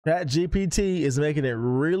Chat GPT is making it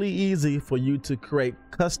really easy for you to create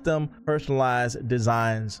custom personalized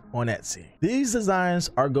designs on Etsy. These designs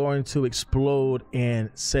are going to explode in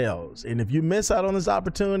sales. And if you miss out on this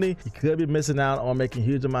opportunity, you could be missing out on making a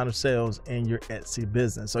huge amount of sales in your Etsy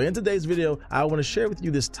business. So in today's video, I want to share with you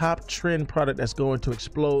this top trend product that's going to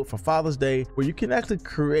explode for Father's Day, where you can actually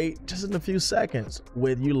create just in a few seconds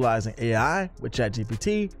with utilizing AI, with Chat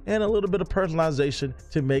GPT, and a little bit of personalization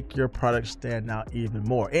to make your product stand out even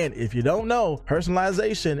more. And if you don't know,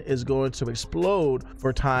 personalization is going to explode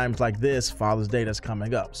for times like this Father's Day that's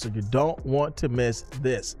coming up. So you don't want to miss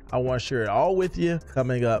this. I want to share it all with you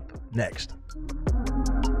coming up next.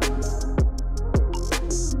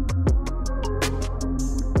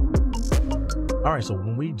 All right, so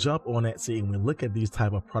when we jump on Etsy and we look at these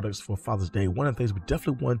type of products for Father's Day, one of the things we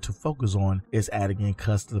definitely want to focus on is adding in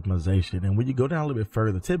customization. And when you go down a little bit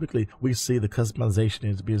further, typically we see the customization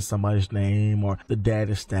is being somebody's name or the dad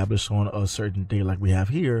established on a certain day like we have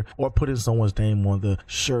here, or putting someone's name on the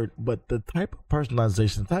shirt. But the type of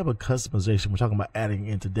personalization, the type of customization we're talking about adding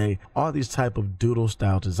in today are these type of doodle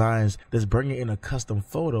style designs that's bringing in a custom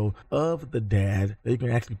photo of the dad that you can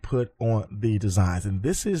actually put on the designs. And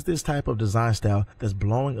this is this type of design style that's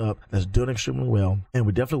blowing up, that's doing extremely well, and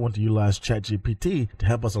we definitely want to utilize Chat GPT to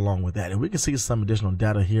help us along with that. And we can see some additional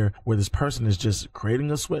data here where this person is just creating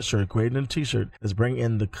a sweatshirt, creating a t-shirt, that's bringing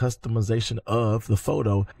in the customization of the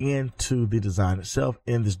photo into the design itself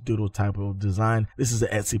in this doodle type of design. This is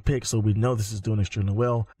an Etsy pick, so we know this is doing extremely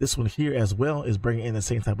well. This one here as well is bringing in the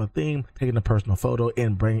same type of theme, taking a personal photo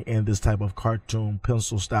and bringing in this type of cartoon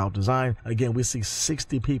pencil style design. Again, we see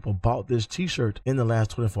 60 people bought this t-shirt in the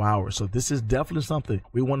last 24 hours. So this is definitely something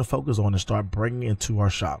we want to focus on and start bringing into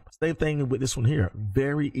our shop. Same thing with this one here.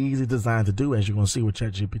 Very easy design to do, as you're going to see with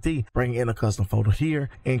ChatGPT, bringing in a custom photo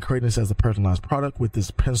here and creating this as a personalized product with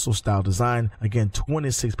this pencil style design. Again,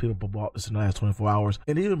 26 people bought this in the last 24 hours,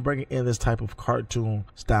 and even bringing in this type of cartoon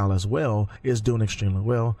style as well is doing extremely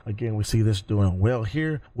well. Again, we see this doing well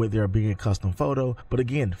here with there being a custom photo, but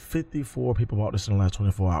again, 54 people bought this in the last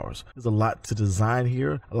 24 hours. There's a lot to design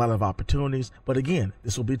here, a lot of opportunities, but again,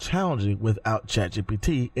 this will be challenging without Chat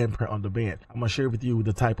GPT and print on demand. I'm going to share with you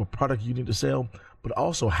the type of product you need to sell, but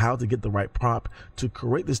also how to get the right prompt to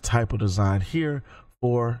create this type of design here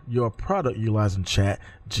for your product utilizing Chat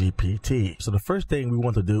GPT. So the first thing we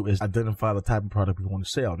want to do is identify the type of product we want to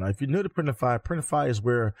sell. Now, if you're new to Printify, Printify is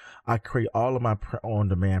where I create all of my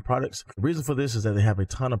on-demand products. The reason for this is that they have a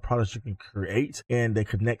ton of products you can create and they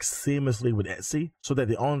connect seamlessly with Etsy, so that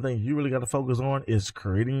the only thing you really got to focus on is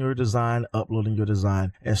creating your design, uploading your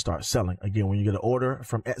design, and start selling. Again, when you get an order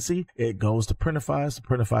from Etsy, it goes to Printify. So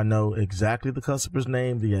Printify know exactly the customer's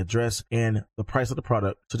name, the address, and the price of the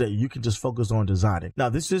product, so that you can just focus on designing. Now,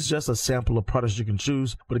 this is just a sample of products you can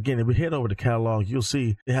choose, but again, if we head over to catalog, you'll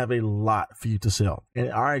see they have a lot for you to sell. And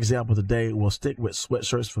our example today will stick with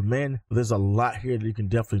sweatshirts for men, but there's a lot here that you can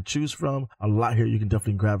definitely choose from, a lot here you can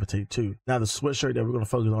definitely gravitate to. Now, the sweatshirt that we're going to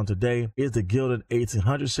focus on today is the Gilded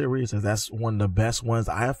 1800 series, and that's one of the best ones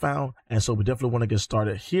I have found. And so we definitely want to get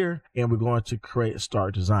started here, and we're going to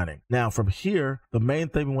start designing. Now, from here, the main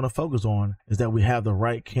thing we want to focus on is that we have the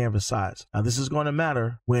right canvas size. Now, this is going to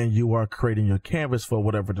matter when you are creating your canvas for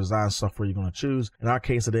whatever design software you're going to choose. In our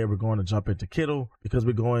case today, we're going to jump into Kittle because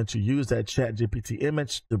we're going to use that Chat GPT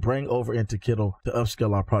image to bring over into Kittle to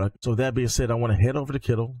upscale our product. So that being said, I want to head over to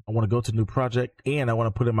Kittle. I want to go to new project, and I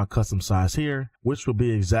want to put in my custom size here, which will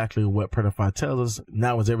be exactly what Printify tells us.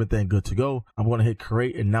 Now is everything good to go? I'm going to hit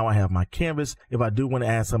create, and now I have my canvas. If I do want to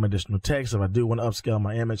add some additional text, if I do want to upscale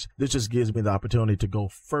my image, this just gives me the opportunity to go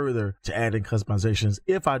further to adding customizations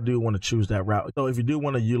if I do want to choose that route. So if you do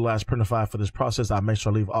want to utilize Printify for this process, I'll make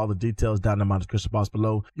sure I leave all the details down in my description box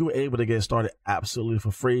below. You were able to get started absolutely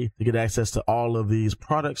for free to get access to all of these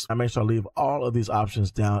products. I make sure I leave all of these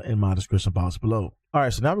options down in my description box below. All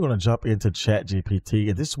right, so now we're going to jump into Chat GPT,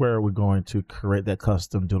 and this is where we're going to create that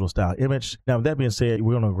custom doodle style image. Now, with that being said,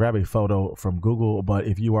 we're going to grab a photo from Google, but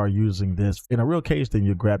if you are using this in a real case, then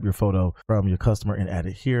you grab your photo from your customer and add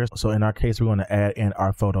it here. So in our case, we're going to add in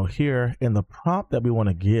our photo here, and the prompt that we want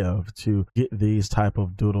to give to get these type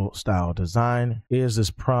of doodle style design is this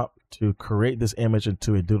prompt to create this image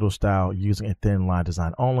into a doodle style using a thin line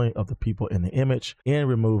design only of the people in the image and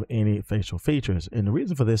remove any facial features. And the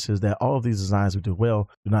reason for this is that all of these designs we do well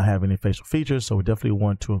do not have any facial features, so we definitely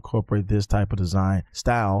want to incorporate this type of design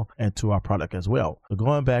style into our product as well. So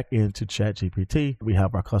going back into Chat GPT, we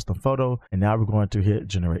have our custom photo, and now we're going to hit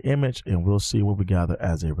generate image, and we'll see what we gather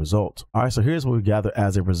as a result. All right, so here's what we gather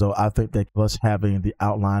as a result. I think that us having the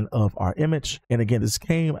outline of our image, and again, this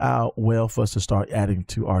came out well for us to start adding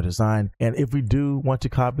to our design. design. And if we do want to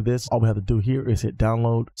copy this, all we have to do here is hit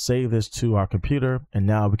download, save this to our computer, and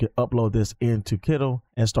now we can upload this into Kittle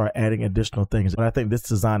and start adding additional things. But I think this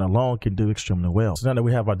design alone can do extremely well. So now that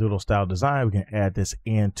we have our doodle style design, we can add this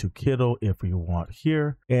into Kittle if we want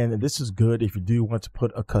here. And this is good if you do want to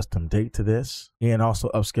put a custom date to this and also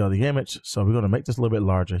upscale the image. So we're going to make this a little bit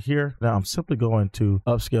larger here. Now I'm simply going to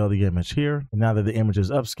upscale the image here. And now that the image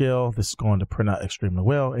is upscale, this is going to print out extremely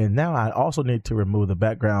well. And now I also need to remove the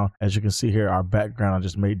background. As you can see here, our background I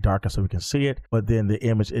just made darker so we can see it. But then the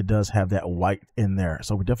image, it does have that white in there.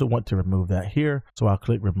 So we definitely want to remove that here. So I'll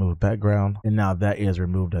click remove background. And now that is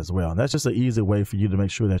removed as well. And that's just an easy way for you to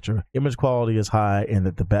make sure that your image quality is high and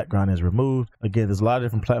that the background is removed. Again, there's a lot of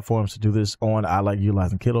different platforms to do this on. I like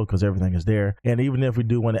utilizing Kittle because everything is there. And even if we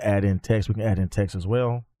do want to add in text, we can add in text as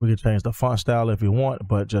well. We can change the font style if we want,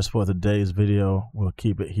 but just for today's video, we'll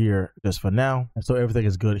keep it here just for now. And so everything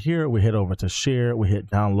is good here. We head over to share, we hit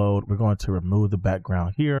download. We're going to remove the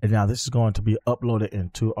background here. And now this is going to be uploaded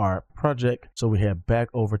into our project. So we head back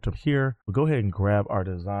over to here. We'll go ahead and grab our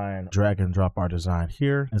design, drag and drop our design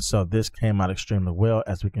here. And so this came out extremely well.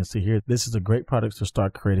 As we can see here, this is a great product to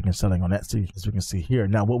start creating and selling on Etsy, as we can see here.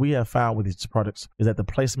 Now, what we have found with these products is that the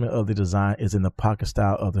placement of the design is in the pocket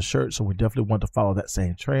style of the shirt. So we definitely want to follow that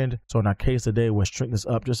same trend. So in our case today, we'll shrink this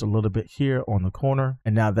up just a little bit here on the corner.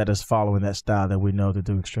 And now that is following that style that we know to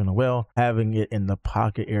do extremely well, having it in the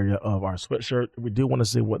pocket area of our sweatshirt. We do want to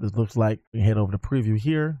see what this looks like. We can head over to preview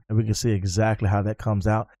here and we can see exactly how that comes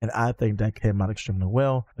out. And I think that came out extremely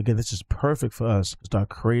well. Again, this is perfect for us to start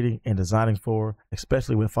creating and designing for,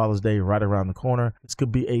 especially with Father's Day right around the corner. This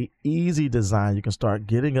could be a easy design. You can start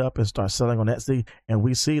getting up and start selling on Etsy. And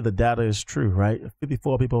we see the data is true, right?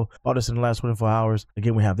 54 people bought this in the last 24 hours.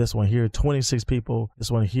 Again, we have this one here, 26 people,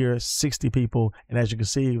 this one here, 60 people. And as you can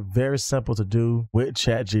see, very simple to do with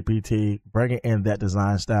Chat GPT, bringing in that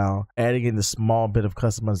design style, adding in the small bit of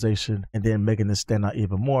customization, and then making this stand out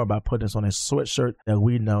even more by putting this on a sweatshirt that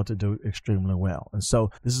we know to do extremely well. And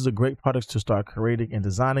so this is a great product to start creating and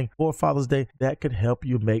designing for Father's Day that could help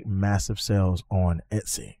you make massive sales on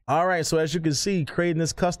Etsy. All right, so as you can see, creating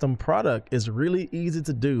this custom product is really easy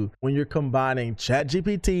to do when you're combining Chat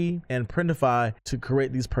GPT and Printify to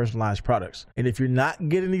create these personalized products. And if you're not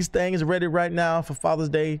getting these things ready right now for Father's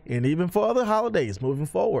Day and even for other holidays moving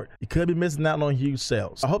forward, you could be missing out on huge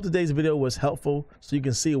sales. I hope today's video was helpful so you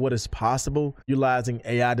can see what is possible utilizing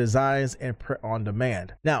AI designs and print on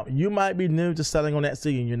demand. Now, you might be new to selling on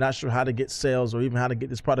Etsy and you're not sure how to get sales or even how to get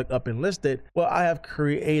this product up and listed. Well, I have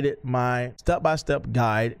created my step-by-step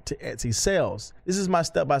guide to Etsy sales. This is my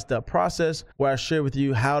step-by-step process where I share with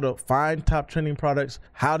you how to find top trending products,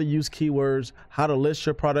 how to use keywords, how to list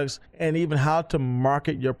your products, and even how to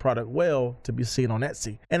market your product well to be seen on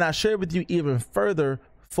Etsy. And I share with you even further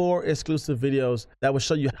 4 exclusive videos that will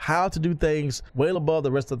show you how to do things well above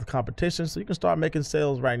the rest of the competition so you can start making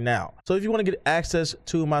sales right now. So if you want to get access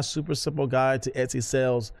to my super simple guide to Etsy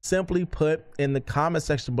sales, simply put in the comment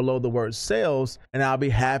section below the word sales and I'll be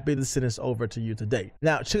happy to send this over to you today.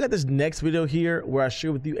 Now check out this next video here where I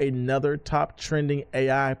share with you another top trending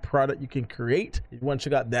AI product you can create. If you want to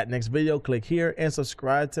check out that next video, click here and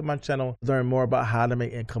subscribe to my channel to learn more about how to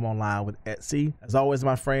make income online with Etsy. As always,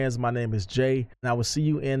 my friends, my name is Jay and I will see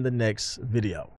you in the next video.